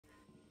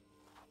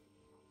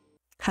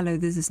Hello,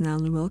 this is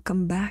Nell and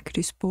welcome back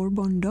to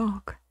Sporeborn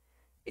Dark.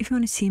 If you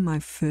want to see my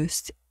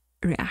first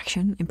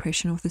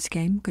impression of this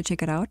game, go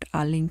check it out.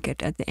 I'll link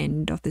it at the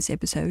end of this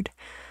episode.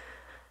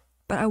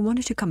 But I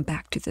wanted to come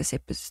back to this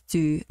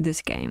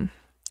game,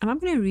 and I'm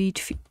going to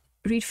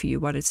read for you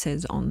what it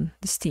says on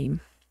the Steam.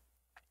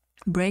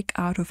 Break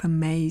out of a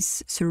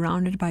maze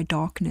surrounded by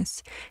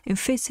darkness,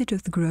 infested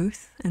with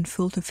growth and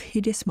full of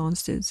hideous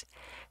monsters.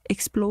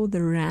 Explore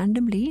the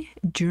randomly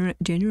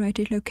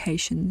generated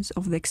locations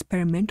of the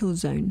experimental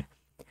zone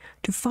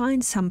to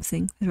find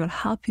something that will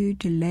help you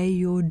delay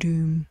your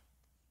doom.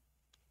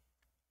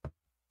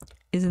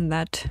 Isn't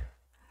that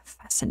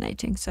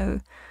fascinating? So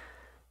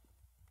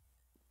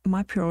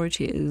my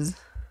priority is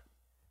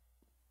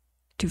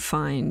to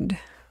find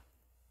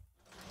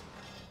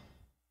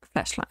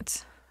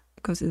flashlights,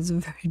 because it's a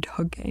very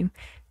dark game,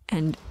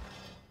 and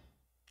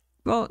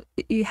well,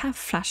 you have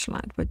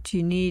flashlight, but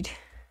you need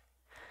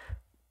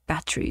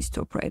batteries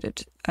to operate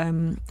it.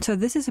 So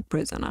this is a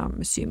prison, I'm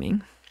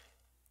assuming,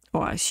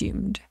 or I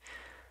assumed.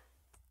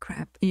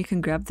 Crap. You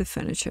can grab the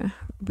furniture.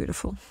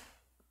 Beautiful.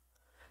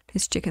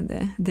 There's chicken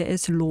there. There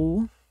is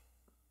law.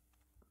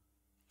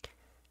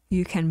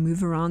 You can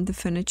move around the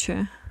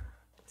furniture.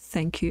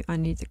 Thank you. I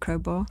need the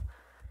crowbar.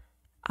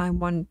 I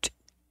want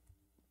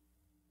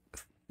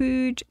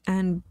food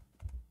and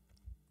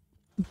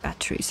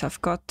batteries.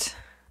 I've got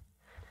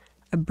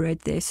a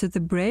bread there. So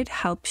the bread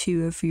helps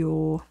you with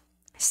your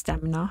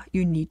stamina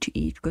you need to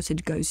eat because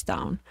it goes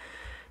down,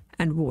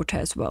 and water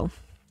as well.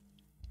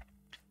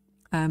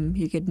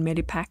 You get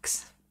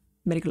medipacks,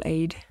 medical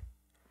aid.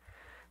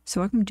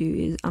 So what I'm going to do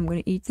is I'm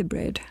going to eat the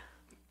bread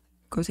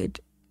because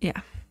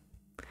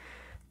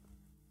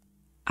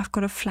I've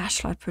got a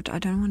flashlight, but I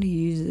don't want to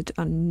use it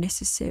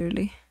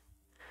unnecessarily.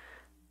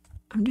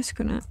 I'm just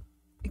gonna,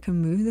 you can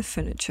move the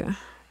furniture.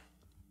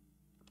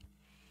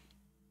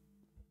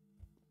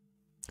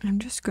 I'm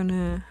just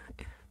gonna,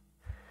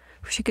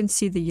 wish you can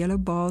see the yellow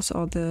bars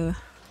are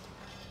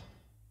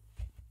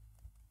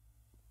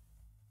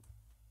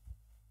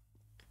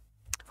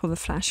for the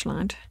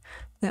flashlight.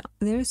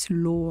 There's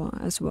lore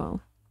as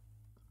well.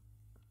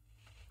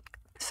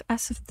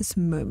 As of this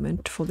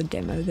moment for the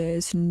demo,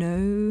 there's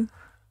no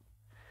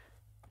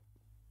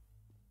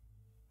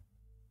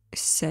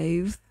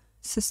save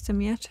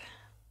system yet.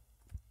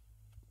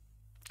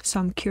 So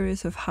I'm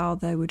curious of how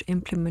they would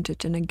implement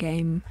it in a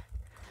game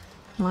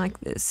like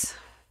this.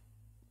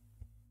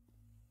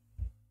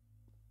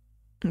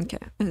 Okay,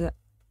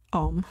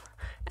 arm,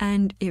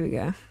 and here we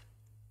go.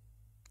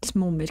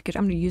 Small medkit.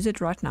 I'm going to use it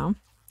right now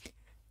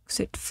because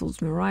it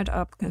fills me right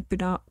up. I'm going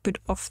to put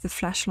off the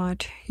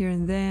flashlight here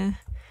and there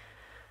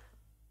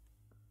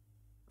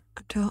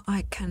until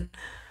I can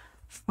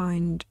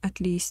find at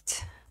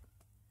least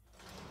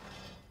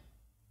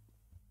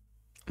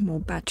more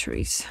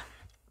batteries.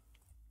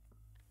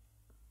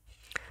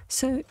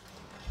 So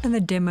in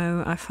the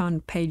demo I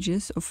found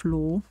pages of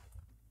lore,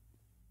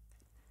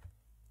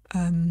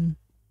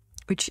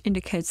 which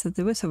indicates that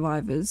there were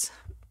survivors,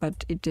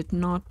 but it did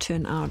not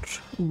turn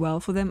out well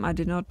for them. I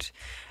did not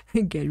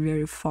get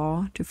very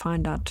far to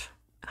find out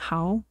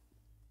how.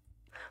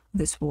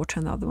 This water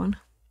and the other one.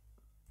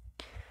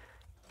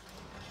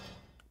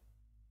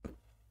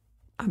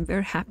 I'm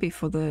very happy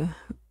for the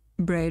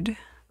bread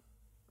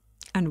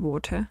and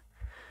water,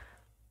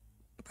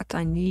 but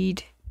I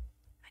need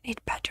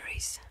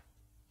batteries.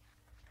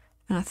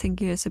 And I think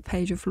here's a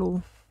page of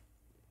lore.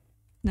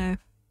 No.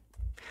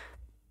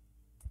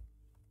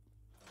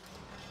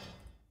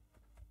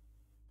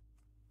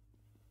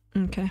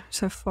 Okay,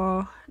 so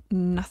far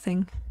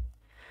nothing.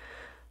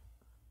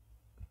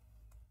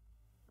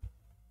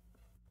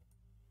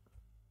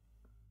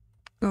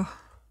 Oh,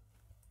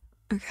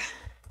 okay.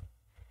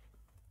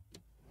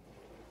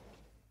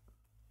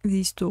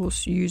 These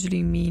doors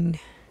usually mean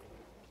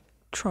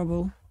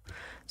trouble,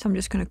 so I'm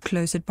just going to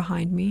close it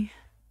behind me.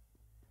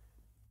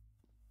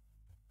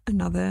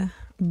 Another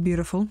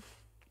beautiful.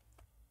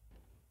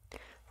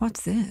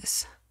 What's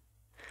this?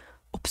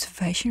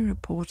 Observation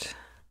report.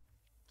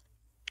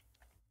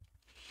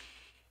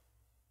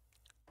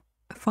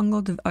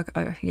 Fungal.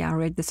 Yeah, I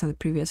read this on the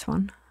previous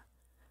one.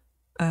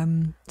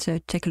 So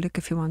take a look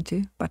if you want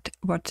to. But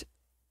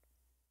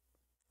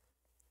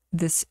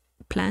this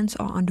plans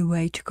are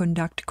underway to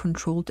conduct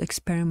controlled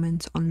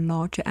experiments on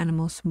larger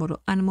animal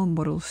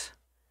models.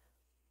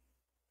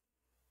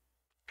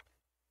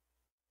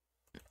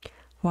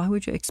 Why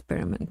would you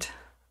experiment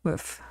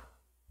with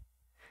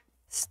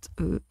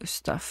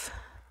stuff?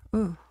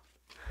 Oh.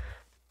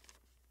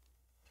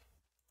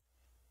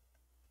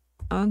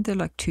 Aren't there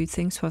like two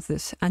things for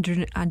this?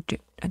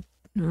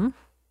 No?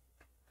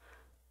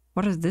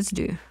 What does this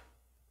do?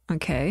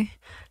 Okay,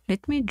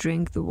 let me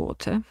drink the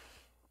water.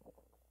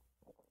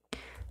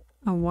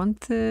 I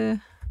want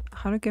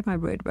how to get my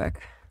bread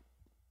back?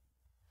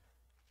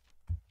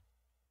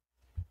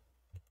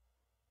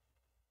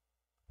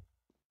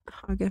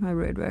 How to get my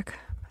bread back?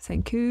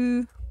 Thank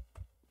you.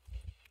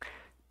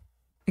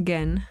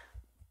 Again,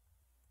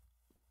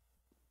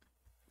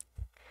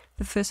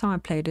 the first time I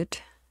played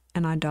it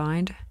and I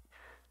died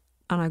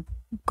and I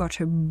got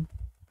a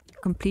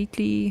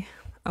completely...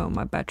 Oh,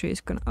 my battery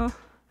is gonna... Oh,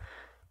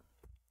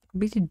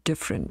 completely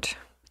different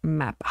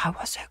map. I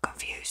was so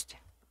confused.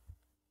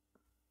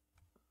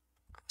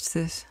 What's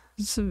this?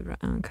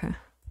 Okay.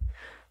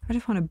 I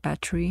just want a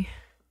battery.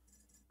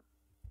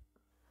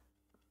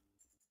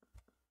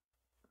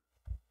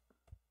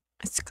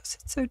 It's because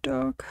it's so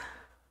dark.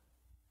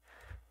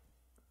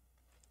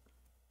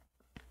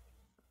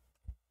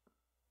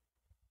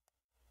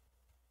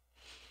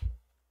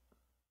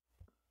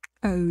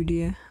 Oh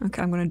dear.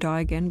 Okay, I'm gonna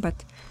die again,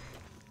 but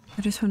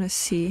I just want to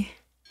see.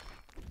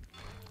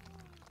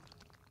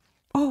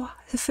 Oh,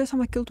 the first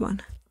time I killed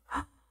one.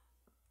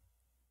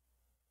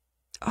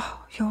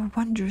 Oh, your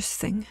wondrous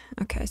thing.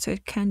 Okay, so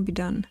it can be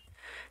done.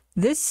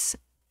 This,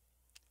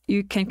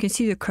 you can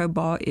see the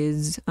crowbar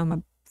is,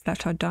 my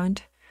flashlight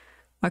died.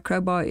 My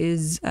crowbar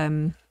is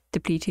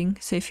depleting.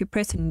 So if you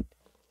press an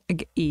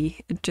E,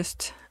 it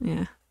just,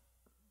 yeah.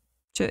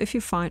 So if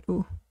you find,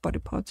 oh, body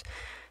parts.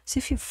 So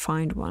if you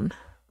find one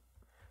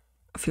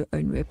of your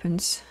own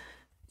weapons,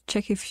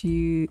 check if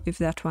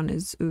that one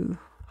is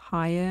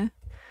higher.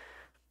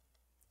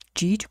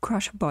 G to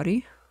crush a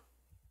body.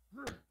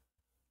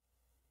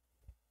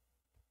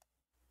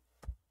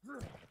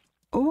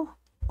 Oh.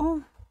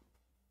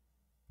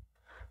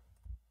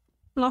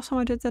 Last time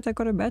I did that, I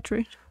got a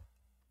battery.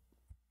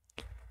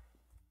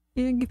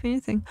 You didn't give me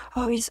anything.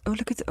 Oh,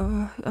 look at the,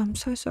 oh, I'm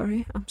so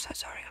sorry. I'm so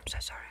sorry.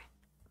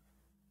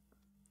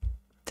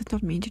 Did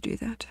not mean to do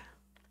that.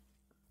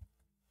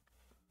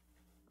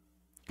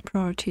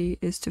 Priority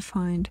is to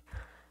find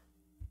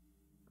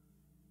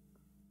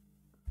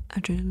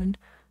adrenaline.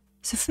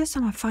 It's the first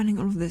time I'm finding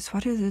all of this.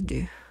 What does it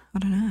do? I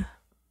don't know.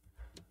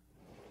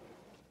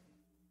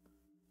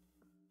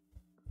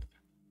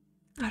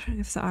 I don't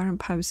know if the iron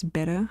pipe is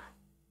better.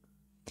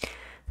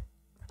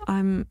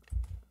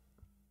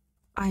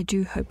 I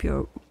do hope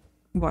you're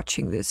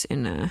watching this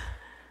in a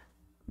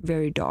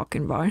very dark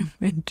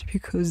environment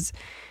because...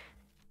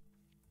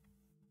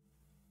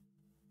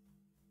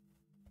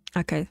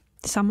 Okay,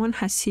 someone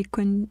has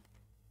sequentially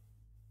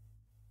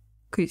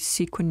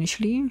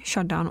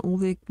shut down all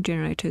the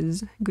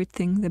generators. Good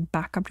thing the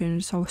backup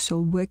generators are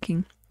still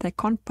working. They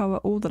can't power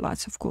all the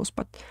lights, of course,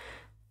 but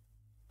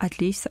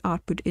at least the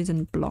output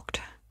isn't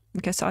blocked.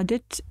 Okay, so I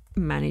did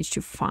manage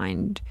to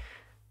find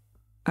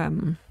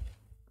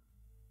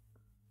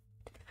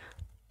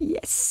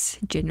yes,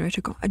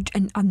 generator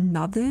and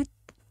another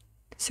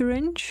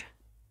syringe.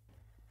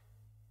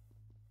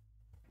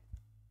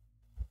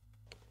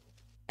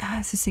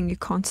 It's this thing you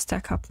can't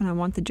stack up, and I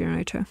want the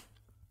generator.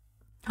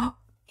 Oh,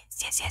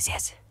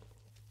 yes.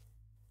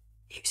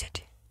 Use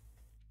it.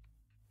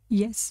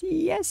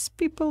 Yes,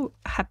 people.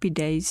 Happy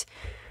days.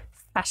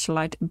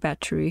 Flashlight,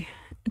 battery,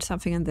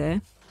 something in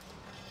there.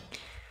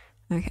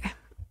 Okay.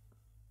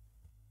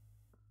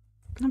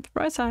 I'm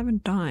surprised I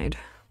haven't died.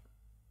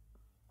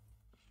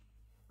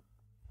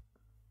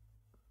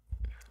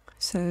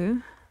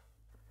 So,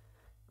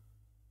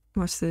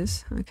 what's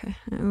this? Okay.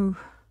 Oh,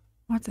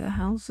 what the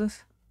hell is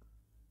this?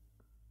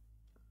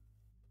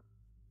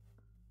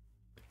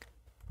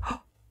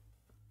 Oh,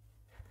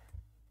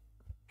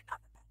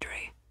 another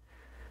battery.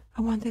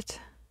 I want it.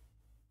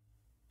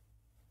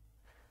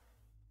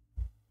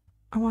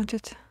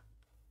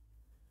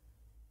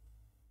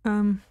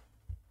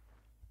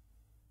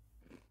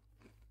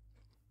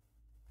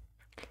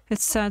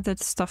 It's sad that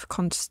stuff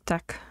can't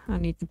stack. I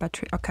need the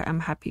battery. Okay,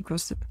 I'm happy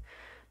because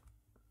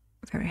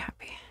very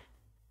happy.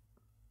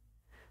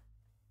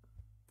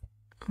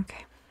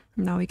 Okay,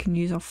 now we can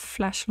use our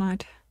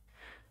flashlight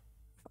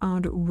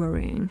without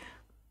worrying.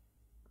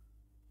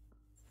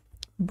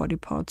 Body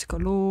parts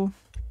galore.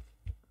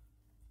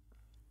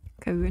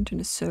 Okay, we went in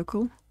a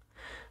circle.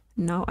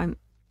 Now I'm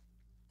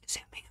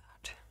zooming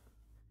out.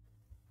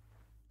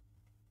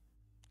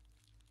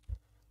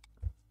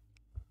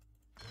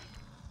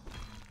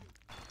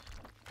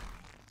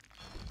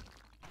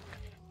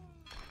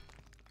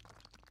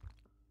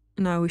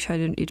 Now I wish I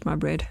didn't eat my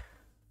bread.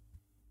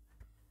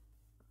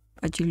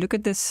 But you look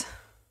at this.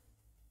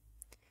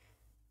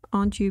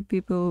 Aren't you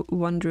people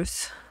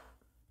wondrous?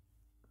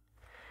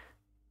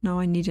 Now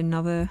I need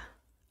another.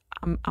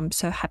 I'm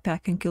so happy I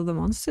can kill the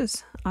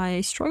monsters. I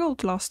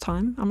struggled last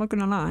time. I'm not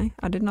gonna lie.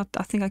 I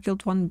think I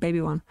killed one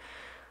baby one.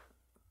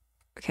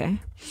 Okay.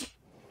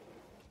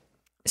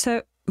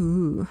 So,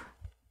 ooh.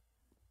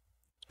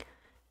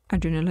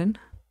 Adrenaline.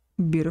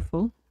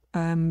 Beautiful.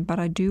 But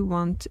I do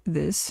want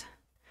this.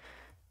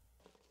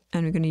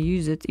 And we're gonna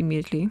use it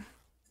immediately.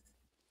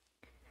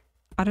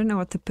 I don't know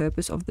what the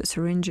purpose of the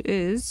syringe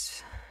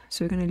is.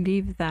 So we're gonna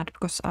leave that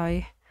because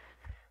I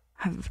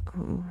have...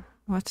 Oh,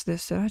 what's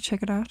this? Did I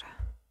check it out?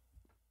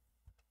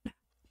 No.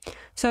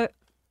 So,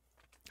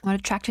 what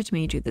attracted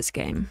me to this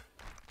game...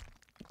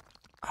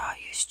 Oh,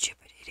 you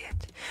stupid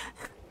idiot.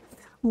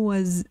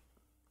 Was...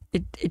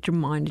 It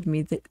reminded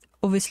me that...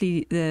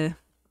 Obviously,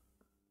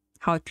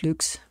 how it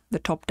looks, the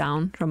top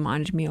down,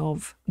 reminded me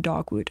of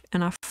Darkwood.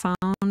 And I found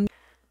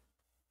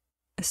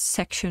a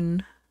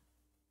section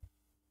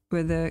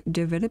where the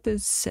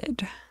developers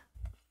said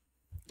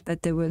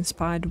that they were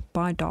inspired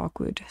by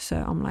Darkwood. So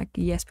I'm like,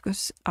 yes,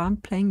 because I'm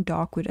playing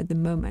Darkwood at the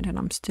moment and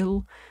I'm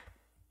still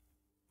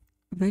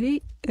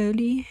very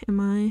early in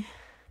my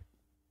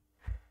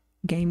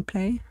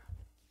gameplay.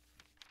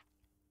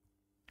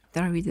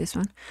 Did I read this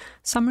one?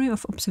 Summary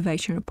of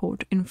observation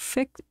report.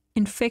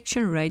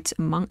 Infection rates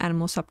among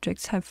animal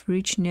subjects have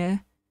reached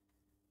near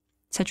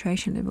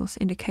saturation levels,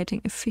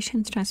 indicating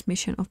efficient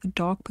transmission of the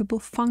dark purple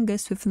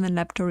fungus within the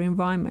laboratory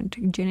environment.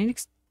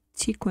 Genetic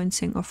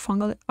sequencing of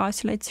fungal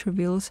isolates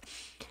reveals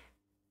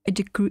a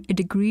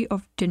degree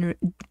of generic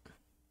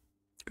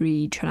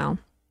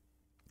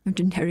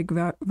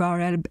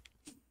variability,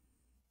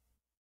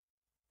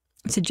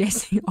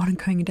 suggesting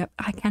ongoing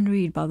I can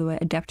read, by the way.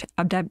 Adapt.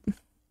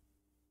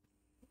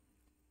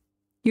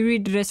 You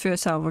read the rest for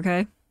yourself,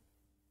 okay?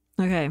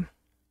 Okay.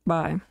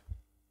 Bye.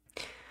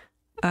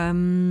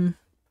 I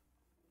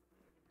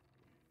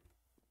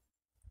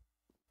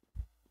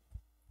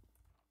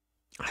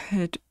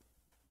heard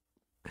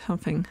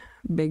something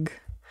big.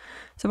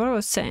 So what I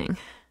was saying,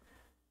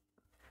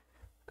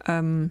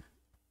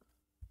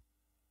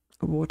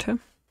 water.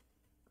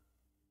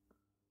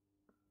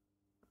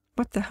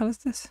 What the hell is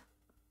this?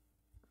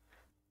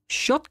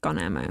 Shotgun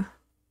ammo.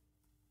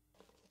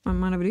 I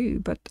might have do,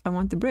 but I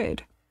want the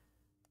bread.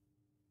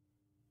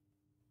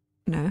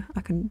 No,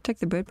 I can take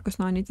the bread because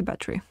now I need the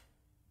battery.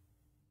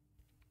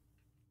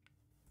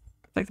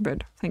 Take the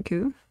bread, thank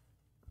you.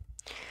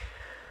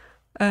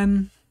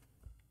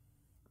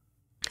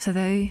 So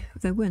they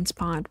were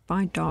inspired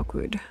by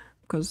Darkwood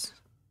because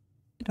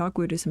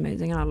Darkwood is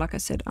amazing, and like I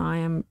said, I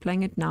am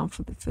playing it now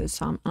for the first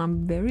time.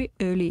 I'm very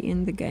early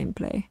in the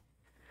gameplay,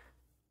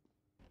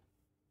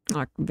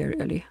 like very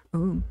early.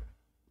 Oh,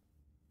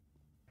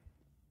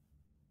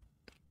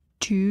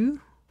 two.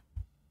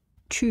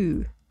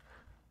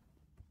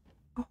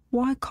 Oh,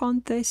 why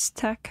can't they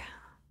stack?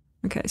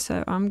 Okay,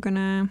 so I'm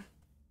gonna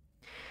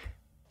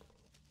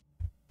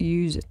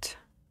use it.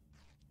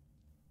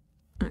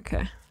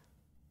 Okay.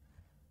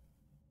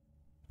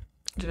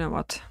 Do you know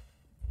what?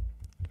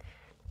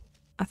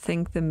 I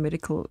think the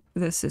medical,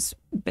 this is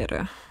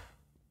better.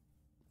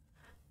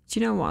 Do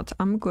you know what?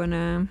 I'm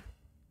gonna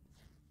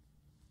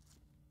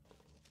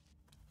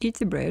eat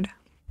the bread.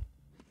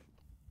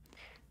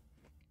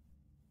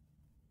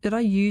 Did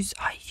I used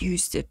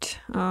it.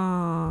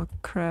 Oh,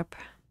 crap.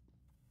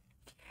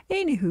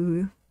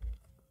 Anywho.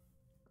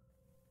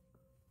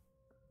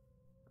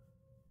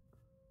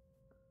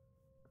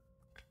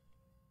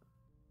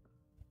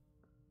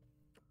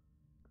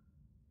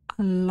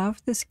 I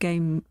love this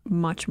game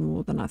much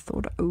more than I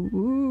thought I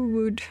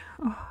would.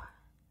 Oh,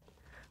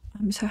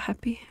 I'm so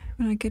happy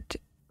when I get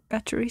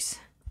batteries.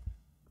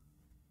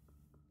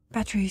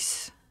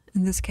 Batteries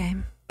in this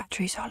game.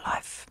 Batteries are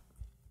life.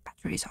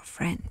 Batteries are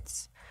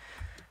friends.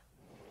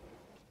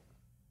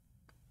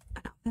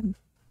 I know them.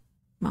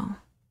 Well,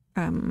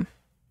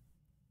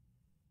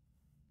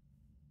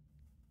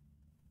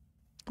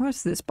 what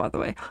is this, by the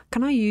way?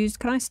 Can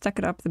I stack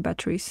it up, the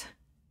batteries?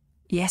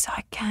 Yes,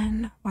 I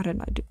can. Why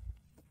didn't I do?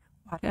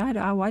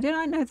 Why did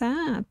I know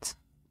that?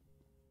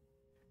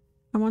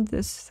 I want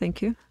this,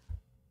 thank you.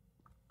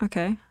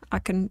 Okay, I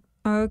can.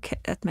 Okay,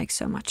 that makes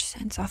so much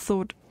sense. I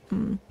thought,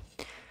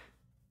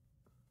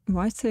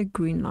 why is there a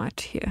green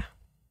light here?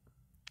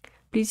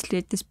 Please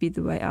let this be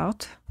the way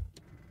out.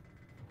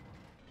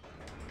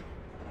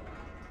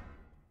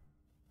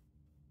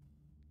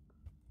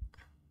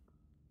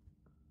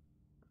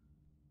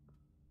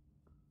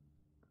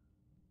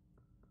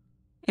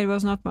 It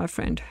was not my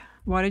friend.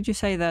 Why did you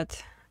say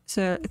that? It's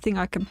a thing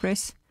I can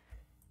press.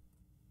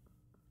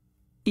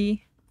 E.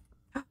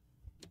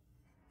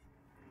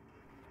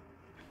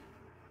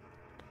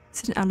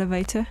 It's an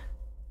elevator.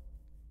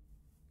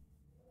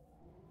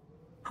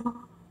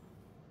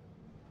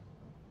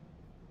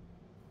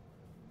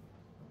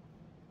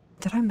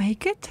 Did I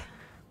make it?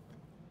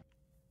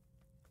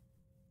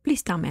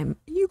 Please tell me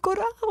you got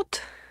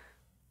out.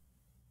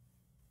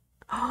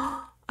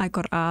 I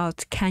got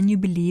out. Can you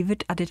believe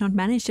it? I did not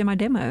manage my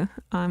demo.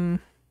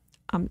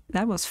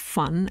 That was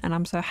fun, and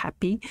I'm so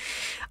happy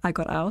I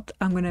got out.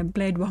 I'm gonna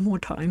play it one more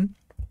time,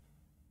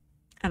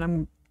 and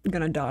I'm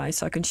gonna die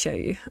so I can show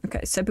you.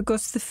 Okay, so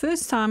because the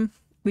first time,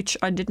 which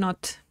I did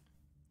not,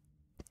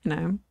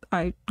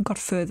 I got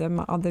further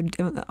my other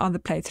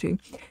playthrough,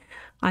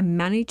 I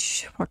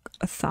managed like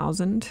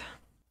 1,000.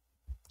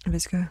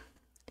 Let's go.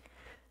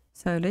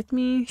 So let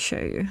me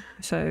show you.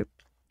 So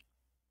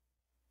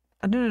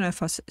I don't know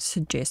if I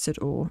suggested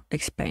or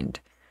explained.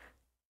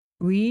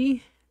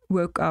 We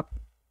woke up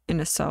in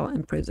a cell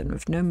in prison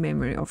with no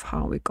memory of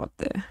how we got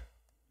there.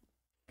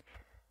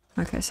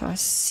 Okay, so I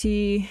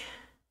see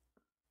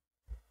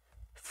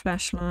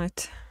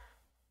flashlight.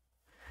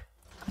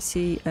 I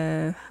see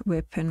a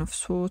weapon of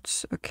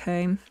sorts.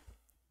 Okay.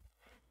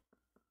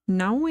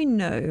 Now we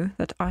know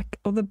that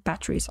all the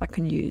batteries I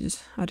can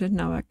use. I didn't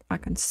know I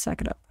can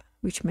stack it up,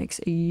 which makes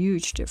a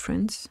huge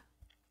difference.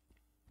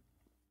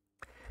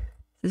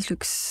 This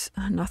looks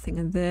nothing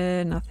in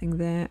there, nothing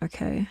there.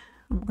 Okay,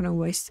 I'm not gonna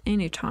waste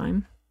any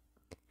time.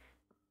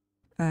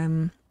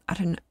 I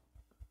don't know.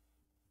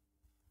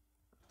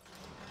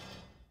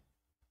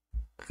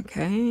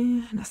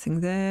 Okay,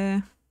 nothing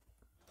there.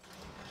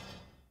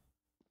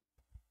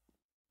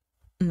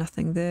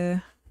 Nothing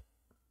there.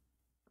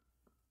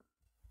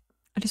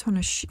 I just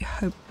want to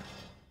hope.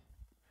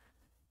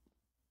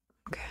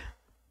 Okay.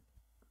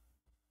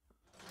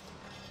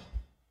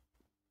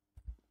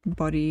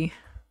 Body.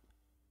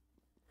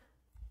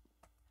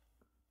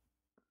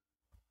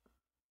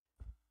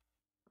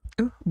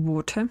 Oh,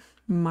 water.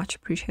 Much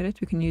appreciated.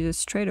 We can use it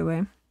straight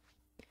away.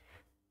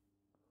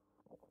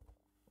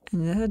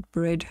 And that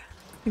bread.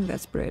 I think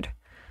that's bread.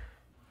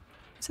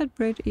 Is that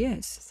bread?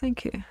 Yes,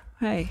 thank you.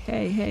 Hey,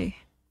 hey, hey.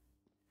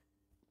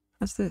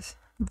 What's this?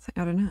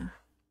 I don't know.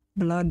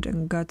 Blood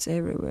and guts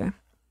everywhere.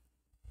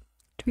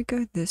 Do we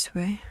go this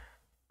way?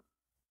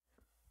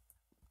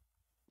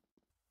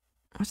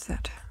 What's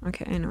that?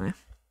 Okay, anyway.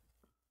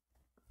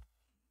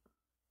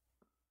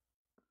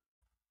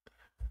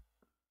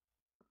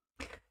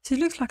 So it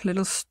looks like a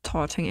little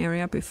starting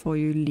area before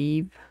you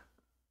leave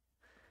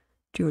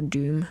to your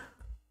doom.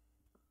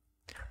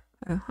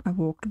 Oh, I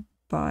walked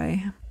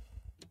by.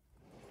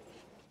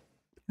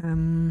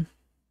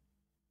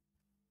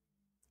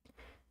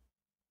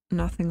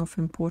 Nothing of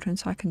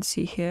importance I can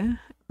see here.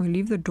 We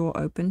leave the door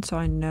open so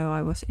I know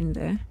I was in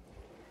there.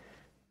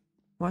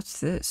 What's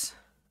this?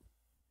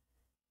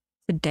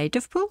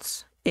 Sedative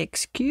pills?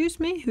 Excuse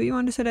me? Who you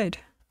want to sedate?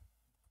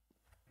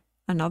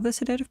 Another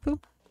sedative pill?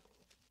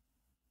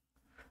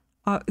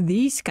 Oh,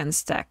 these can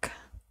stack.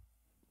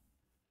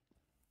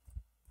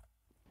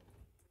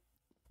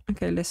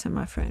 Okay, listen,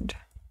 my friend.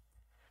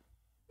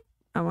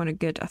 I want to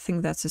get... I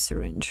think that's a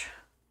syringe.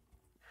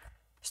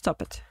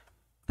 Stop it.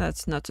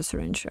 That's not a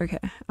syringe. Okay,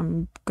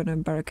 I'm gonna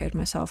barricade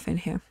myself in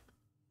here.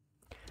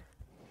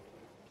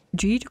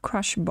 G to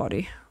crush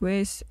body.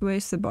 Where's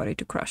the body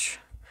to crush?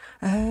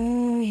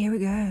 Oh, here we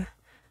go.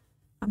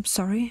 I'm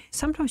sorry.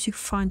 Sometimes you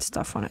find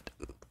stuff on it.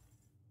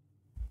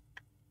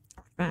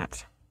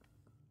 That.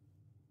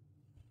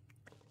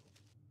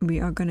 We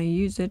are gonna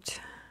use it.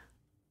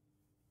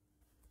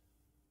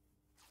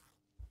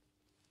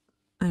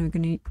 And we're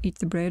gonna eat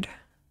the bread.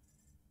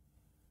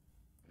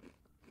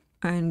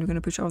 And we're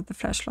gonna push off the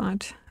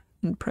flashlight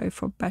and pray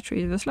for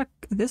batteries.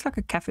 There's like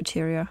a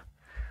cafeteria.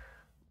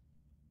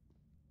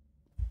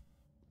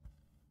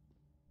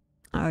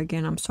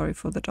 Again, I'm sorry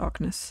for the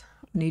darkness.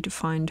 I need to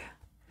find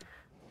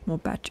more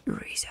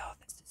batteries. Oh,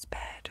 this is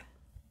bad.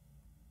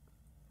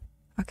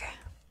 Okay.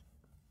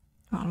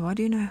 Well, what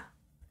do you know?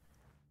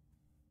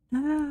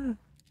 No.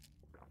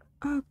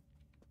 Oh.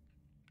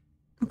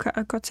 Okay,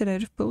 I got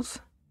sedative pills.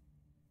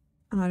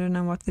 And I don't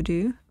know what to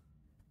do.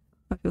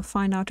 But we'll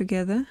find out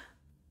together.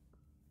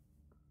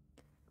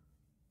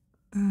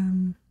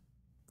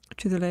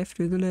 To the left,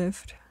 to the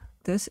left.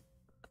 This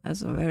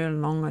is a very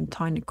long and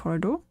tiny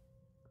corridor.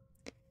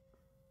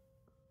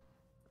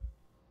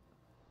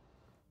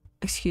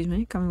 Excuse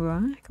me,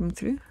 coming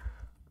through.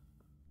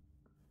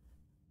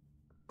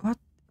 What?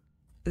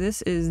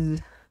 This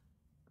is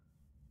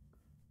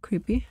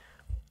creepy.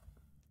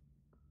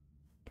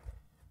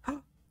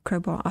 Oh,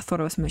 crowbar. I thought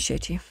it was a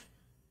machete.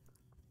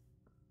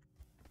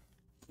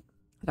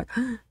 Like,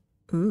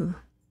 ooh.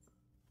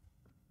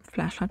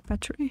 Flashlight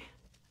battery.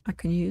 I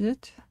can use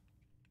it.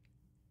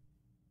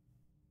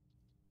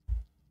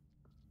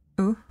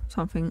 Oh,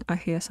 something. I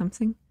hear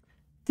something.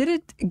 Did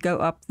it go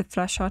up the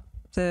flashlight?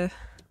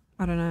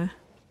 I don't know.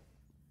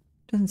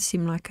 Doesn't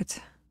seem like it.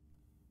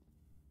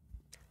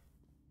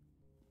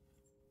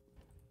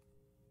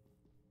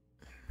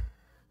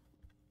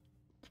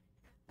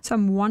 So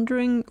I'm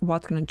wondering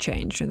what's going to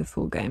change in the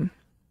full game.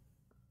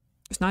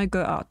 Because now you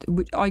go out.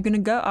 Are you going to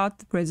go out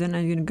the prison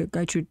and you're going to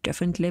go to a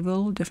different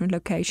level, different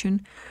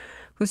location?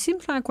 Because it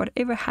seems like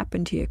whatever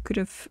happened here could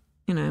have,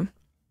 you know,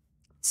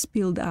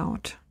 spilled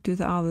out to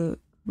the other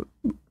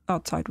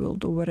outside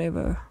world or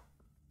whatever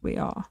we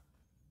are.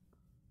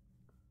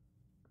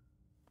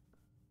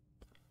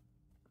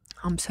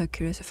 I'm so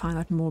curious to find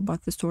out more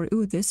about the story.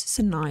 Oh, this is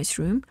a nice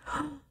room.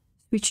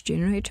 Switch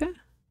generator.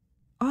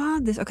 Ah,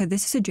 this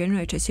is a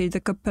generator. So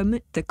the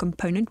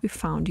component we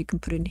found, you can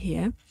put in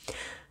here.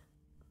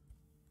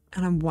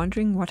 And I'm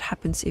wondering what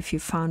happens if you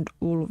found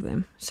all of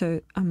them.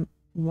 So I'm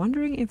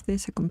wondering if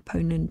there's a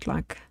component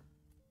like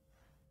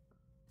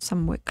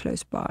somewhere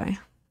close by.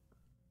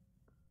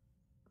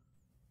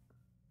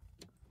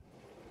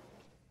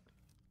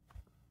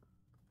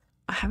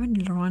 I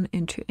haven't run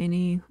into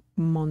any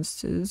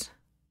monsters.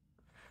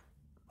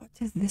 What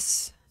is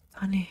this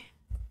tiny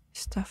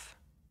stuff?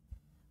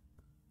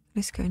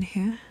 Let's go in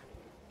here.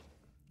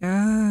 Oh,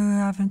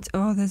 I haven't.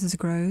 Oh, this is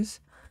gross.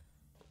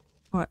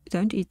 What?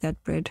 Don't eat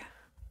that bread.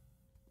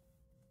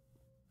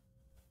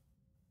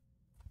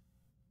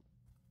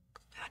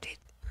 Don't eat.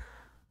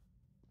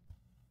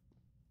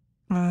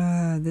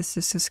 This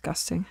is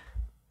disgusting.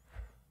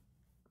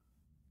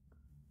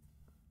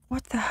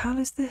 What the hell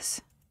is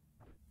this?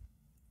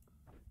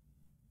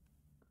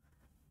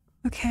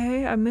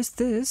 Okay, I missed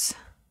this.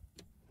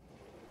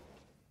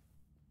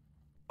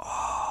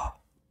 Oh.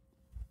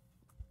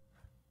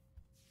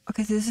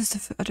 Okay, this is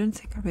the... I don't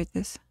think I read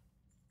this.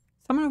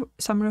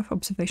 Summary of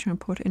observation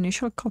report.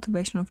 Initial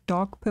cultivation of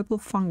dark purple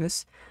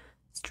fungus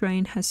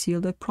strain has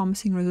yielded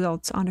promising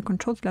results. Under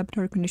controlled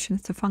laboratory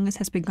conditions, the fungus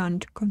has begun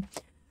to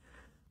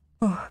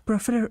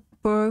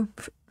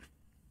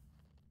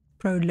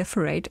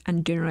proliferate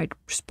and generate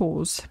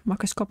spores.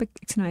 Microscopic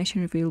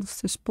examination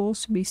reveals the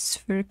spores to be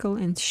spherical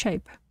in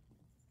shape,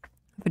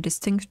 of a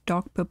distinct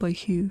dark purple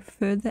hue.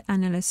 Further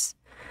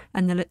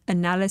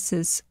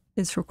analysis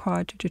is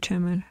required to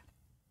determine.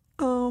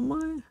 Oh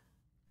my!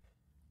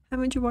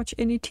 Haven't you watched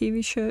any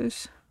TV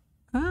shows?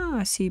 Ah,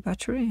 I see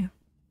battery.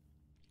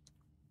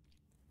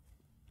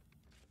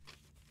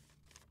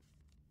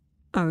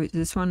 Oh,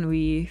 this one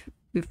we've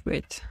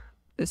read.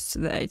 This is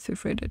the 8th,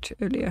 we've read it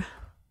earlier.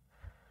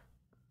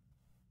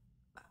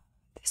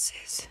 This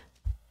is...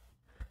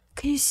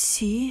 Can you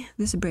see?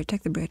 This is bread,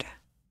 take the bread.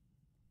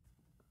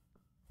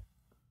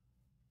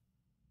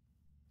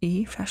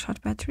 E,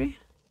 flashlight battery.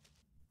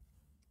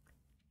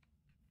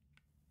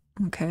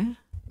 Okay,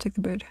 take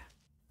the bread.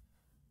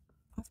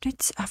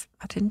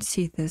 I didn't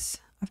see this.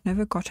 I've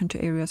never gotten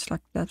to areas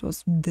like that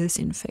was this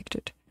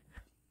infected.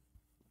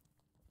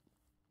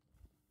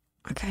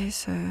 Okay,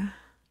 so... I'm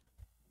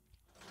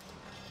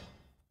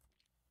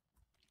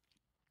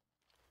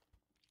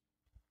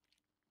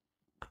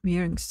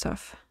hearing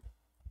stuff.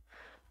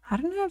 I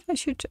don't know if I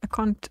should... I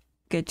can't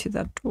get to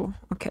that door.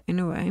 Okay,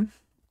 anyway.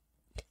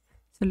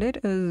 So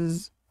let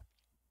us...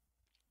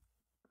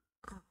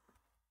 Oh,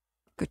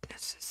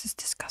 goodness, this is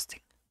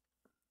disgusting.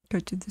 Go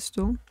to this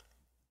door.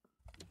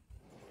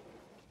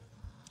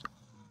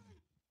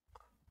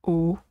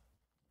 Or...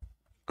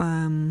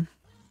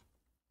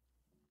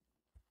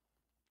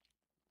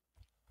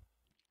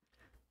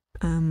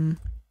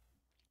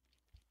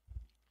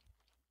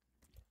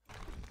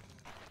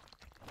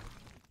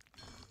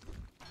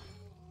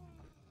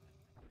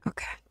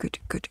 Okay, good.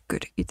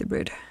 Eat the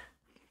bread.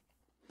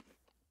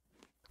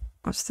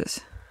 What's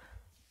this?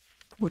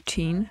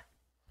 14.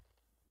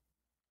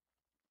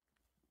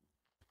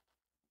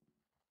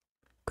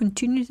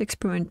 Continued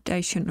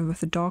experimentation with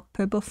the dark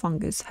purple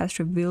fungus has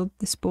revealed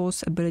the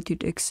spore's ability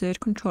to exert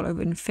control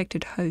over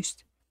infected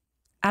hosts.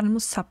 Animal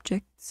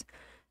subjects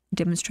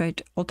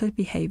demonstrate altered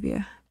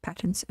behavior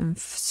patterns and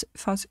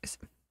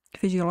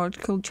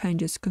physiological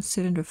changes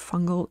consistent with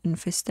fungal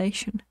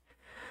infestation.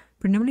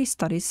 Preliminary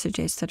studies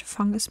suggest that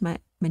fungus may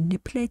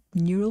manipulate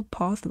neural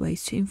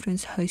pathways to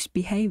influence host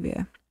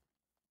behavior.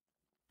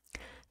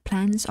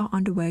 Plans are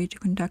underway to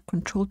conduct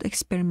controlled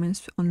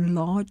experiments on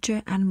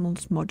larger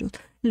animals models.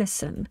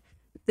 Listen,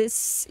 as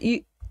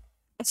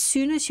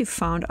soon as you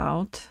found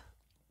out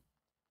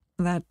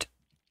that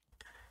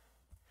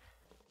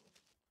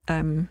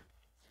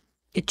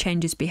it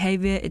changes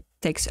behavior, it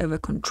takes over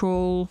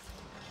control,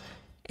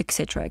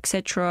 etc.,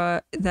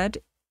 etc.,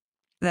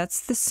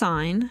 that's the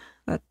sign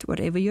that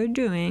whatever you're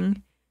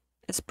doing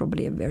is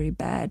probably a very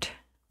bad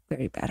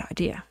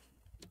idea.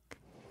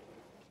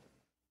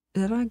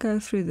 Did I go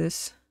through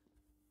this?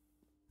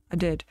 I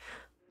did.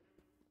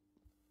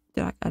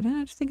 I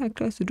don't think I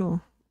closed the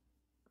door.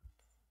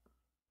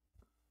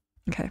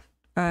 Okay.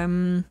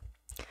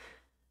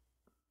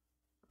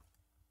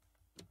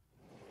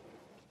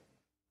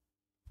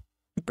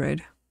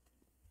 Bread.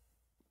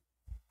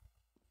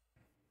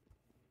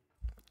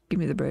 Give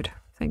me the bread.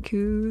 Thank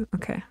you.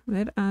 Okay,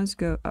 let us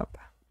go up.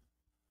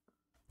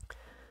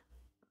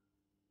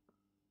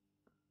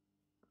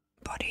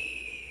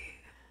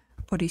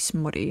 Body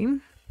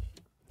smoddy.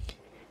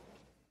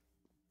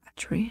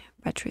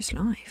 Battery's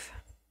life.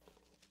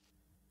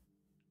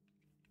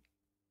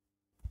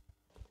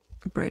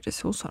 Bread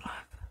is also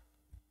alive.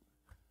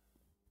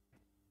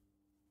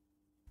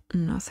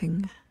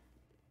 Nothing.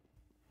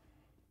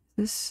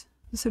 Is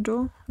this a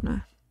door?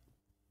 No.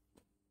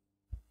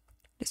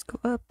 Let's go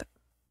up.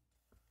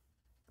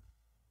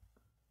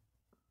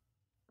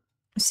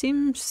 It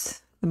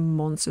seems the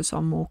monsters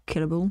are more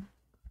killable.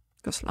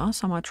 Because last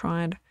time I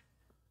tried...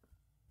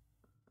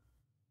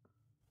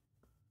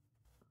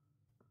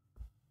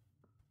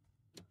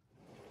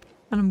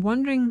 And I'm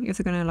wondering if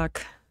they're gonna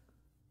like...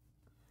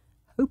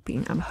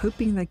 I'm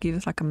hoping they give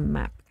us like a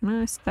map. Can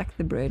I stack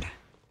the bread?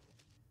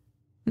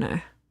 No.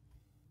 I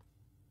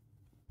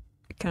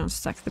cannot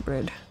stack the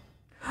bread.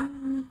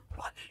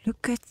 What?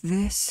 Look at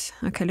this.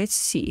 Okay, let's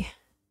see.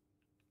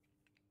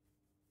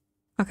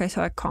 Okay,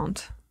 so I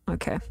can't.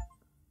 Okay.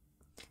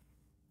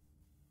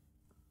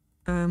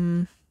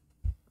 I'm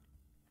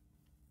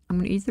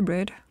gonna eat the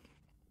bread.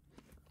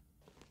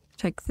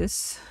 Take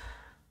this.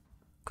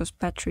 Because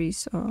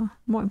batteries are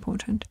more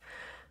important.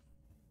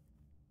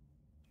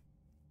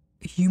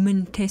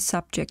 Human test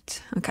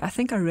subject. Okay, I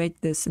think I read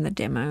this in the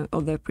demo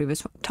or the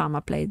previous time I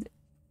played,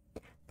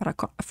 but I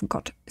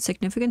forgot.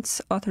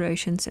 Significant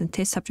alterations in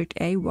test subject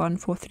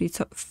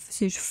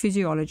A143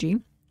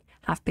 physiology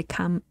have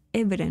become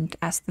evident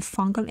as the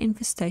fungal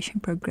infestation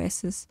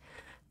progresses.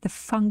 The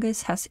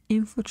fungus has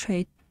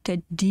infiltrated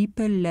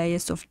deeper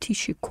layers of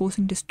tissue,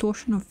 causing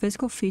distortion of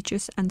physical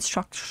features and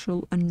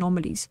structural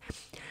anomalies.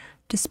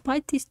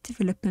 Despite these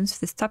developments,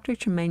 the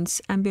subject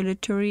remains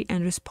ambulatory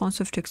and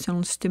responsive to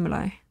external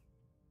stimuli.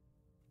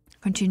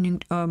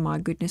 Continuing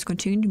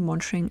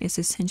monitoring is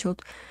essential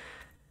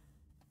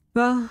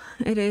Well,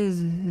 it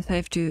is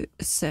safe to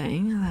say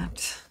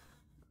that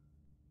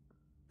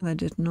they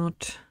did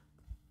not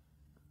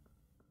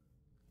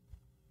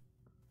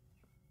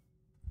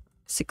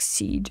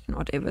succeed in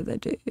whatever they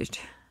did.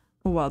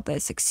 Or well, they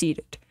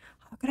succeeded.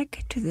 How could I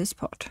get to this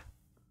part?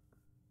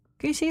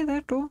 Can you see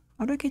that door?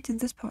 How do I get to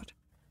this part?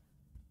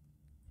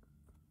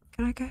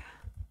 Can I go?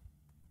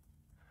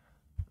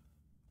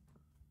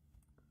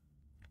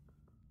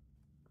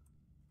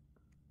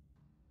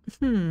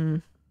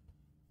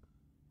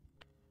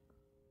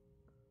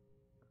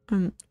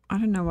 I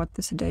don't know what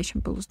the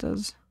sedation pills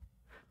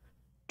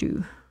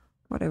do.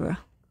 Whatever.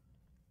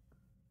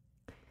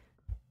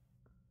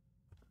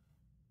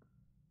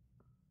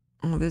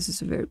 Oh, this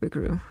is a very big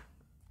room.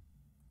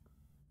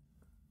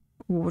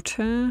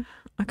 Water.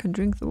 I can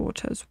drink the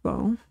water as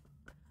well.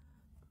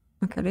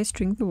 Okay, let's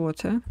drink the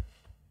water.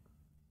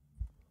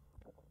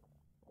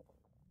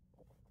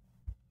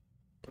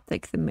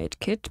 Take the med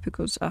kit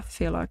because I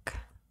feel like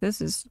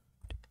this is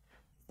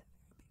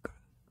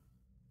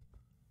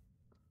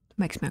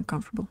makes me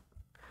uncomfortable.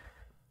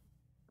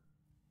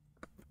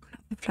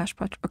 The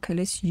flashlight. Okay,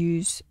 let's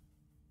use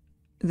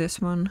this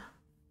one.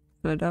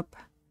 Fill it up.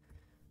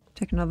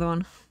 Take another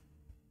one.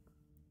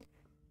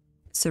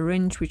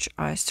 Syringe, which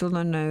I still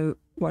don't know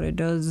what it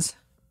does.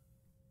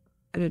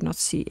 I did not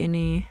see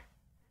any.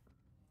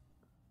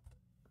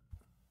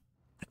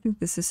 I think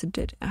this is a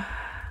dead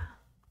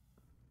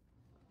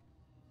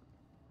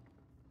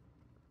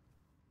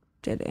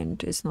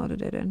end. It's not a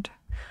dead end.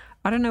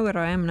 I don't know where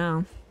I am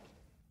now.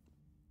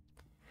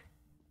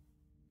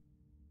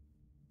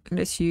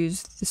 Let's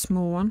use the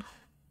small one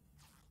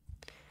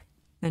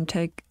and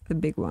take the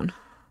big one.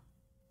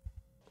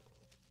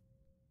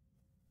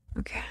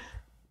 Okay.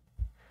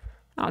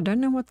 I don't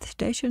know what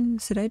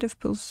sedative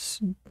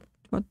pills.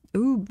 What?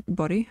 Ooh,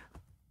 body.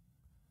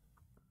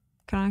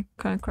 Can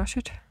I crush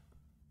it?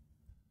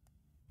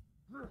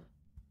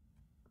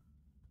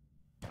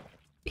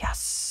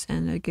 Yes,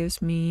 and it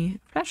gives me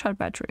flashlight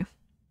battery.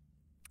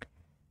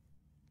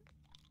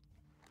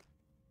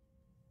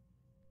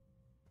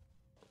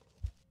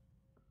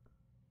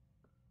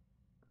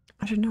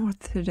 I don't know what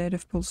the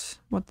sedative pills.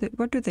 What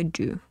do they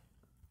do?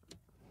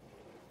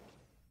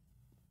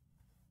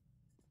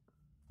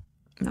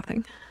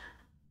 Nothing.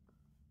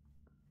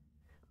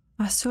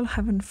 I still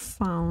haven't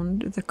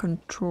found the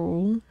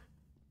control.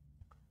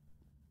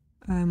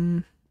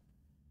 I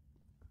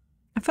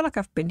feel like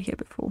I've been here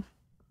before.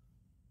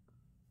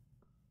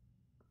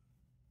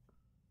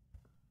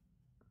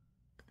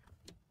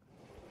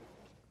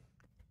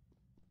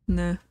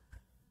 No.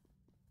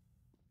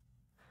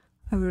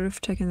 I would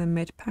have taken the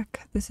med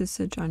pack. This is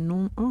a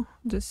ginormous. Oh,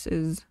 this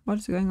is. What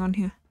is going on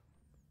here?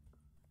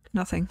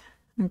 Nothing.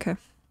 Okay.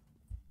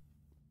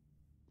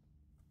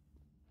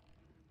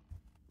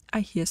 I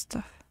hear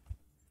stuff.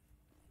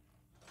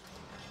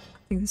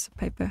 I think this is a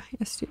paper.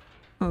 Yes.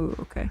 Oh,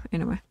 okay.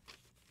 Anyway.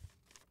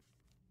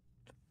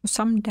 For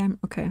some damn.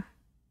 Okay.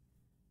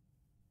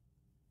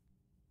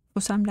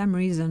 For some damn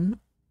reason,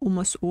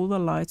 almost all the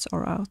lights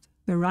are out.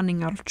 We're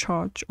running out of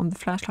charge on the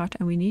flashlight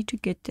and we need to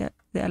get the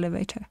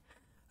elevator.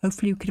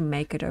 Hopefully we can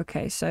make it.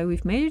 Okay, so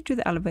we've made it to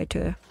the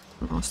elevator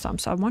last time,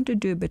 so I want to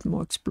do a bit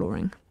more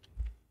exploring.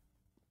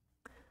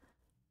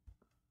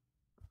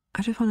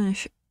 I just want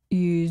to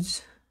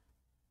use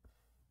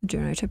the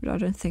generator, but I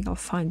don't think I'll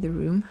find the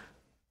room.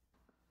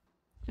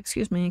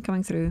 Excuse me,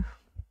 coming through.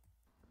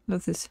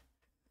 Love this.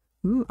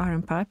 Ooh,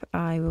 iron pipe.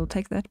 I will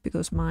take that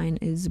because mine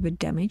is a bit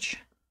damaged.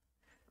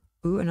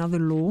 Ooh, another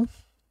law.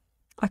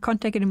 I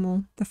can't take it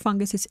anymore. The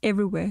fungus is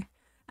everywhere.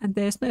 And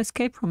there's no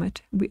escape from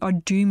it. We are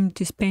doomed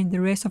to spend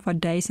the rest of our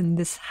days in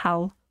this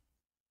hell.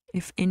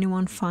 If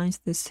anyone finds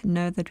this,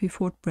 know that we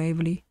fought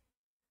bravely.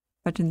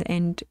 But in the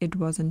end, it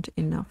wasn't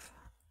enough.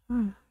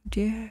 Oh,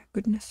 dear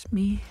goodness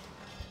me.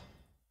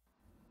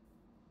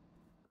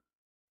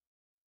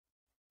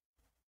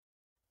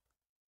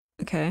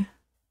 Okay.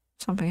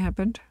 Something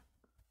happened.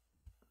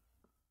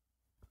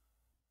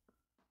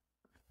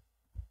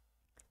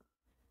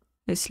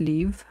 Let's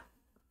leave.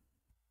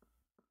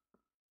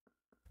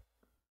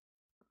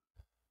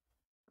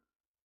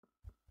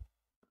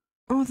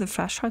 Oh, the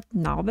flashlight,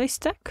 now they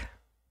stuck?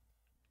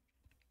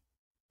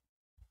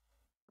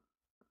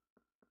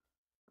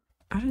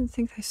 I don't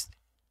think they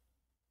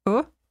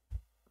oh!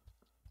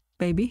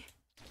 Baby.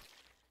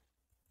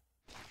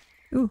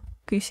 Ooh,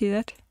 can you see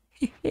that?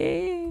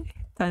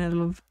 Tiny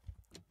little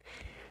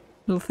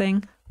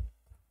thing.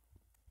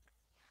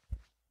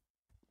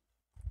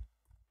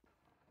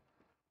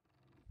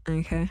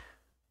 Okay.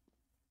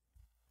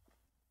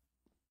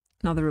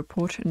 Another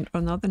report and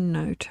another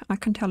note. I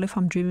can tell if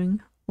I'm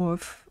dreaming or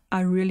if I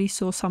really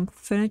saw some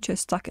furniture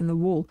stuck in the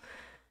wall.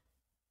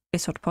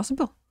 It's not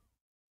possible.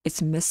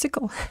 It's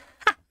mystical.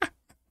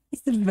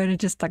 It's the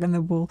furniture stuck in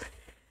the wall.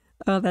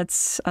 Oh,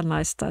 that's a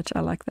nice touch.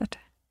 I like that.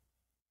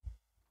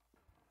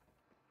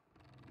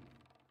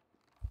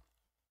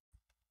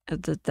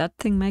 Did that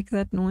thing make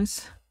that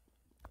noise?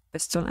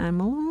 Pistol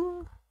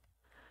ammo?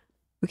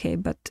 Okay,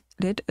 but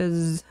let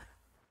us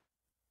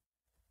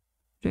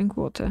drink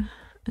water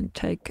and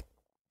take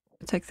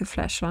take the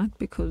flashlight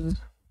because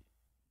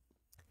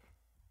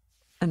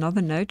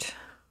another note.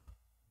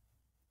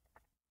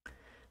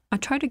 I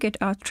try to get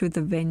out through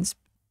the vents,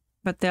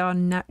 but they are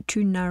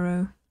too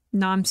narrow.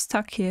 Now I'm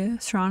stuck here,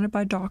 surrounded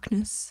by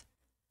darkness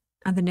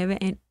and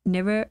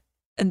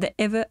the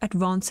ever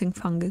advancing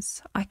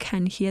fungus. I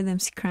can hear them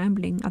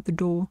scrambling at the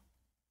door.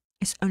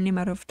 It's only a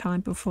matter of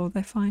time before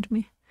they find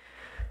me.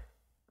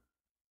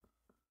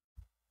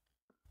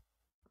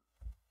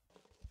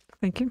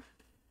 Thank you.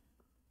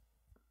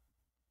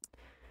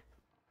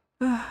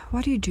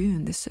 What do you do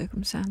in these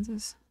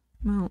circumstances?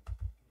 Well,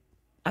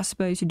 I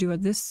suppose you do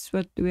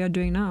what we are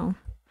doing now.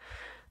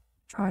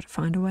 Try to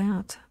find a way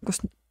out.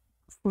 Because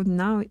for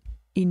now,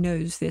 he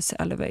knows this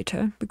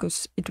elevator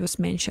because it was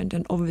mentioned,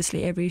 and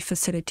obviously every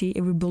facility,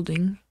 every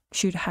building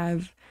should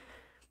have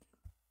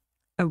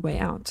a way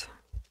out.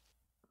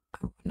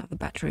 Oh, another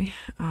battery.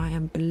 I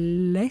am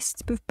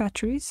blessed with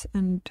batteries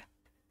and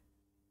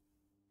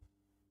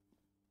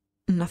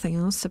nothing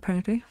else,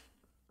 apparently.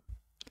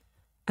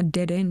 A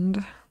dead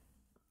end.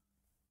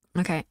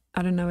 Okay,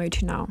 I don't know where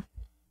to now.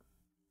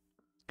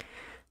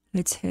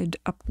 Let's head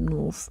up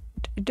north.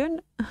 I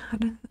don't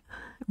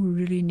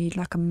really need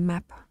like a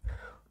map.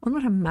 Or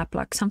not a map,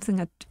 like something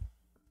that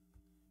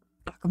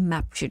like a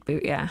map should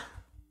be, yeah.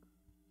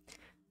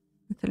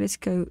 Okay,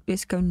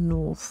 let's go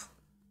north.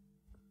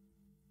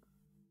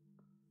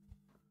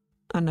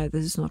 I know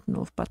this is not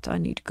north, but I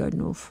need to go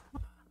north. I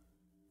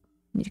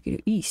need to go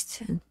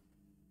east.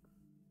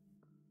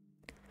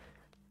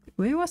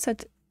 Where was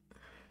that?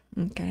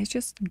 Okay, let's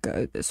just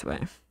go this way.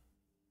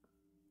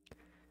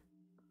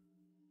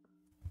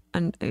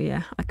 And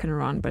yeah, I can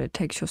run, but it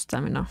takes your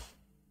stamina.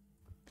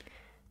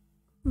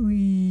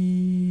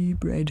 Wee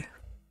bread.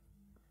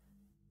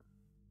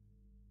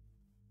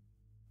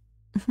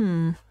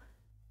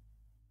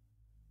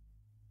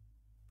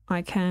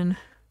 I can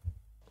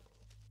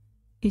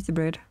eat the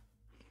bread.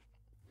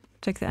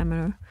 Take the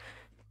ammo.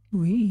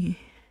 Wee.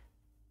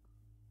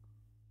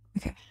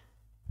 Okay.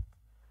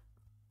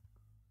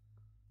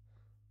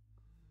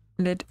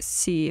 Let's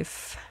see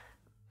if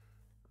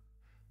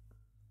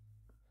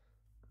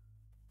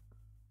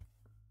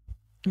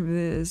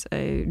there's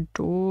a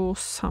door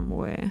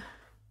somewhere.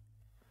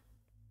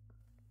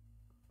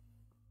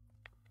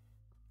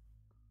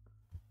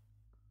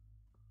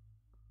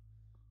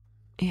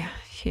 Yeah,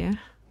 here.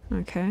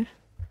 Okay.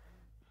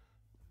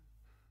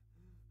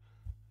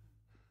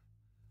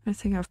 I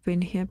think I've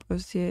been here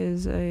because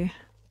there's a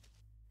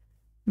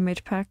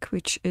med pack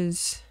which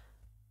is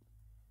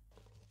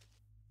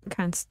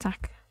kind of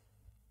stuck.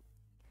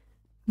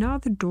 Now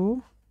the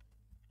door.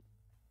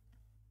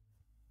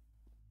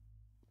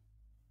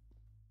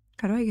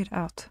 How do I get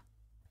out?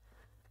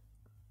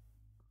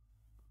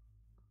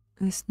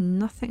 There's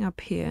nothing up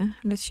here.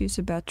 Let's use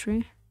a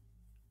battery.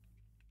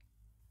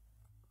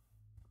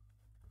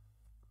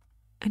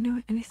 I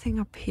know anything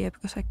up here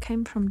because I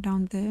came from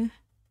down there.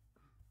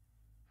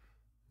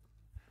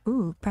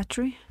 Ooh,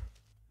 battery.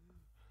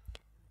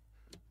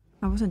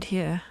 I wasn't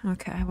here.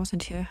 Okay, I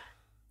wasn't here.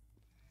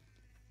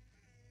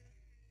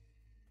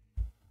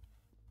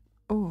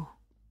 Oh.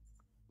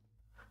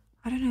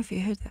 I don't know if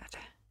you heard that.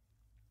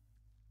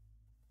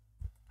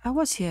 I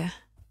was here.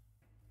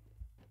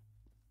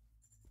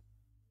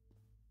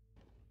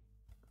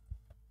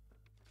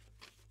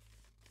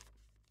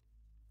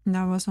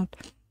 No, I was not.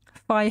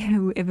 Fire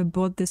whoever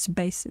bought this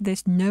base.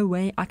 There's no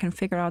way I can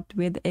figure out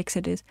where the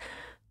exit is.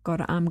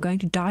 God, I'm going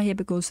to die here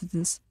because of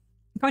this.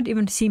 I can't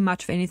even see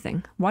much of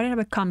anything. Why did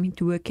I come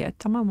to work here?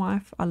 Tell my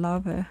wife I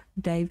love her.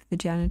 Dave, the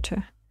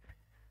janitor.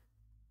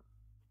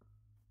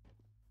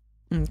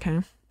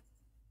 Okay.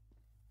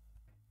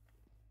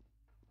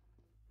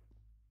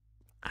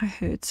 I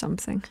heard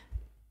something.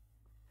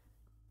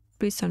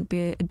 Please don't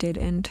be a dead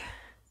end.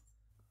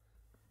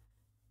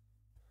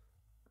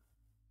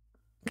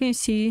 Can you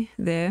see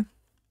there?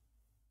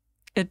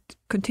 It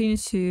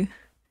continues to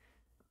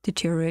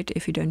deteriorate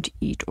if you don't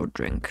eat or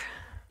drink.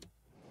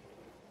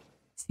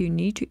 So you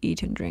need to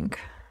eat and drink.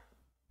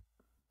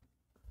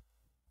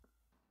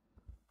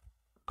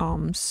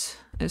 Arms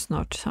is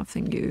not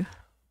something you...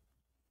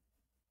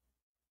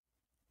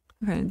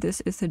 Okay,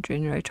 this is the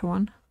generator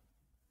one.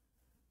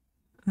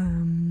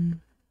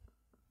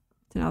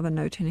 Another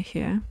note in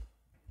here.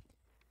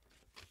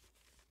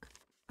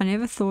 I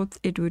never thought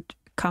it would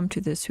come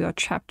to this. We are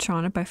trapped,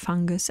 surrounded by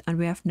fungus, and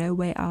we have no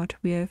way out.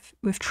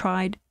 We've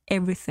tried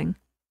everything,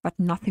 but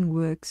nothing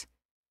works.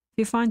 If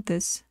you find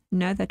this,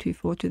 know that we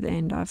fought to the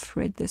end. I've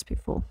read this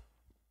before.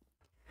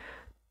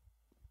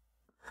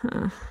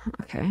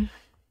 Okay.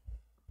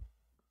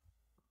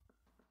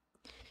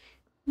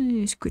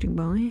 Scooting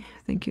by.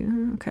 Thank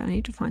you. Okay, I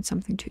need to find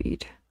something to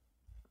eat.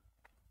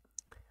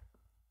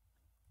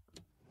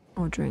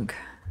 Or drink.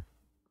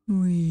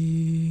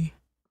 Wee.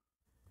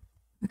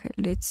 Okay,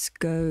 let's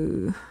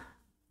go.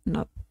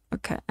 Not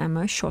okay.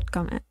 Ammo,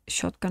 shotgun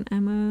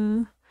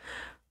ammo.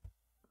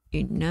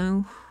 You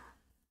know.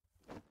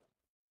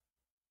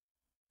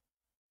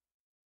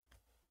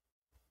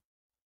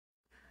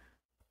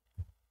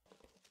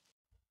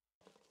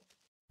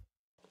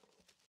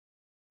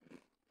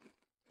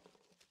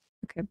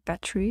 Okay,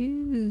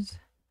 batteries.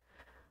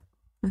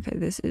 Okay,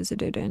 this is a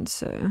dead end,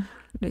 so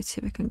let's see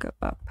if we can go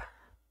up.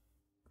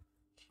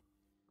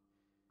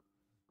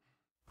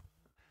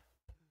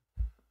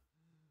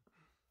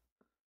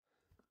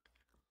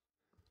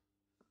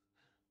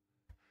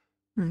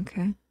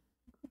 Okay.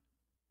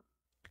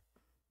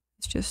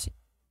 It's just...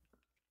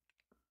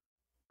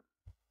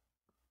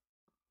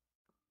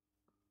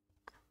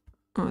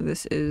 Oh,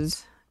 this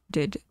is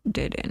dead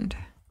end.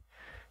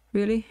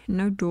 Really?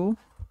 No door?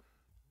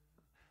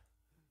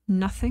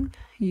 Nothing?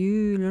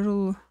 You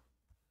little...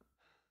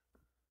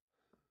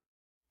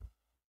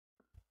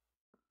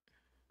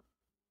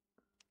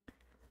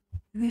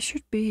 There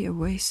should be a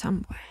way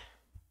somewhere.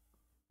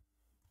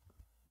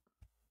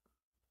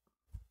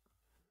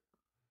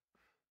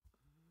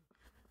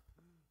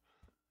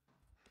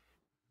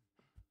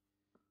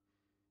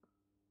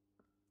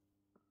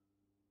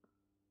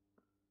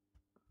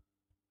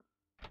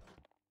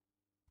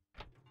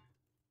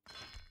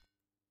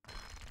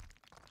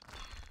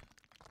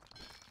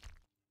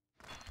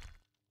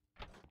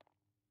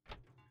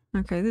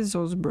 Okay, this is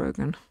also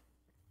broken.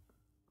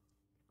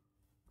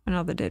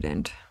 Another dead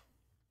end.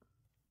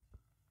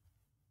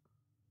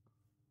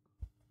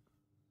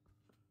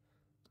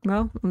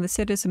 Well, when they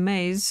said it's a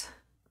maze,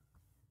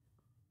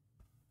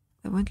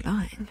 they weren't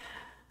lying.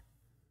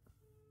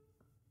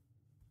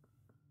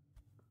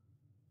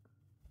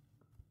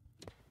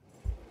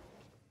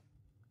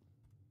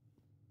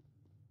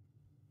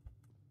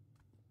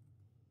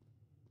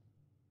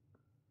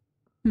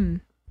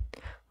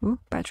 Oh,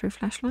 battery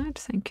flashlight.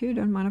 Thank you.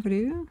 Don't mind if I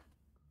do.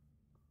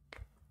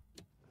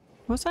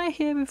 Was I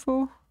here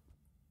before?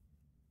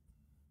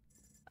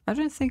 I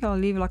don't think I'll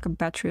leave like a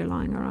battery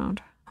lying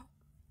around.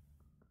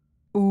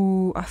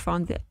 Oh, I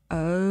found the...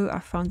 Oh, I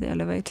found the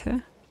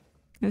elevator.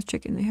 Let's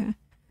check in here.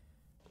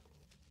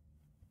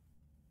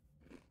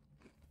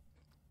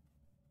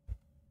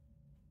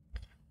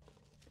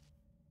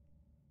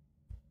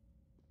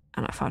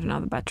 And I found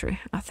another battery.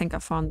 I think I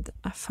found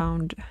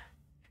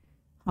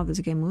how this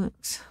game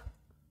works.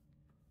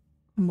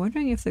 I'm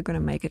wondering if they're going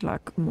to make it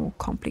like more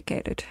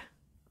complicated.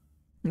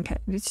 Okay,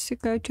 let's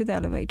go to the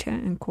elevator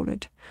and call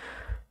it.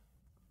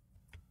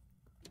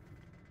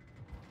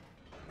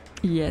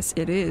 Yes,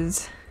 it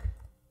is.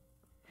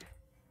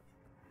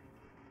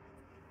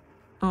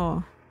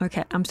 Oh,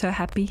 okay, I'm so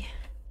happy.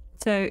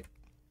 So,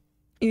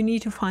 you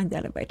need to find the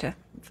elevator.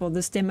 For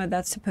this demo,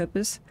 that's the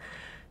purpose,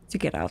 to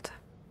get out.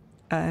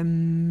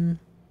 I'm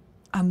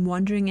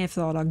wondering if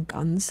there are like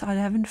guns I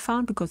haven't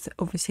found, because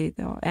obviously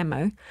there are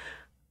ammo.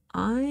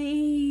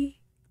 I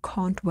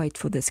can't wait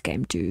for this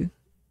game to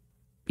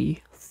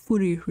be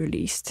fully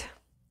released.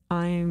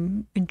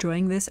 I'm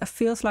enjoying this. It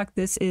feels like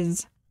this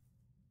is,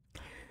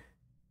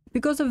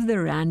 because of the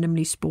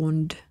randomly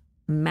spawned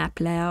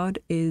map layout,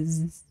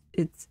 it's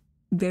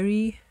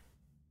very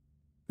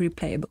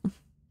replayable,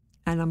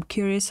 and I'm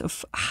curious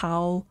of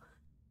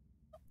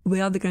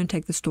where they're going to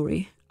take the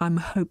story. I'm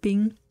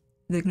hoping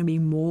they're going to be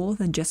more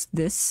than just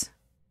this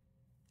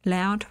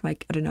layout.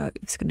 Like, I don't know if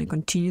it's going to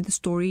continue the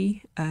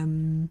story,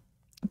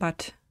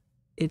 but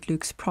it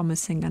looks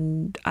promising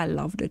and I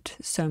loved it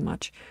so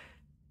much.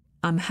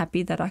 I'm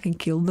happy that I can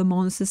kill the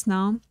monsters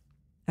now,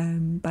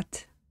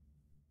 but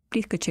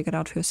please go check it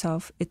out for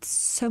yourself. It's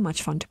so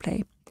much fun to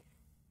play.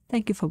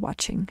 Thank you for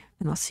watching,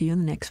 and I'll see you in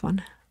the next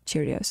one.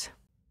 Cheerios.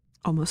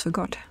 Almost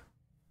forgot.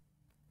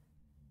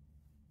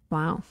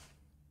 Wow.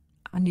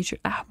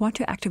 I want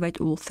to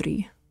activate all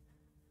 3.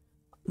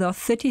 There are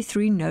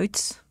 33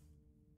 notes